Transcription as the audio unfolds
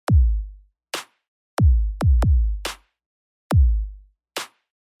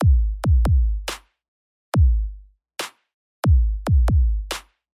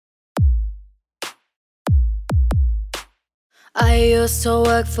I used to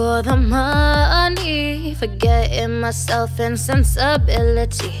work for the money, forgetting myself and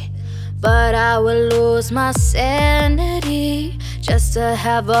sensibility. But I would lose my sanity just to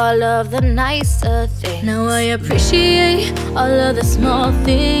have all of the nicer things. Now I appreciate all of the small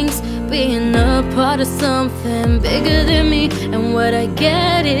things, being a part of something bigger than me. And what I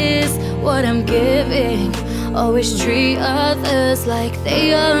get is what I'm giving. Always treat others like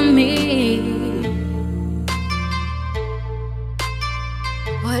they are me.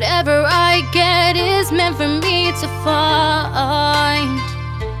 Whatever I get is meant for me to find.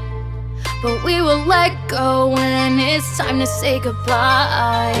 But we will let go when it's time to say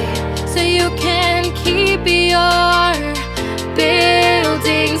goodbye. So you can keep your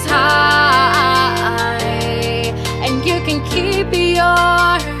buildings high, and you can keep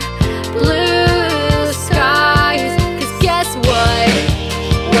your blue skies. 'Cause guess what?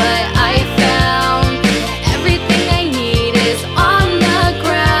 What I found, everything I need is on the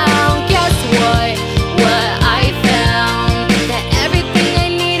ground. Guess what? What I found, that everything I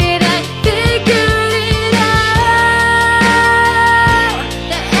needed, I figured it out.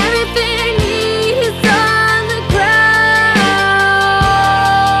 That everything I need is on the ground.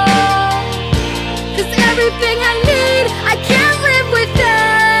 'Cause everything I need, I can't live without.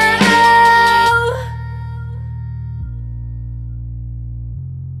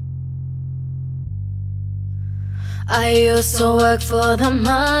 I used to work for the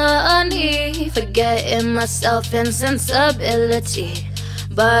money, forgetting myself and sensibility.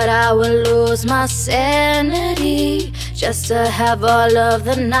 But I would lose my sanity just to have all of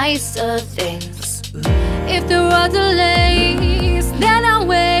the nicer things. If there are delays, then I'll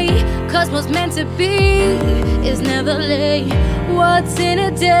wait, 'cause what's meant to be is never late. What's in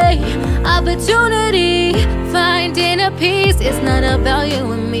a day? Opportunity. Finding a peace is not a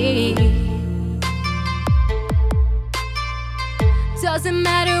value in me. Doesn't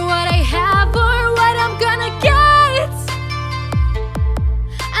matter what I have or what I'm gonna get,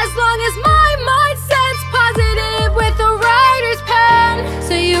 as long as my mindset's positive with a writer's pen.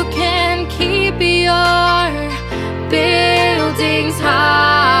 So you can keep your buildings high.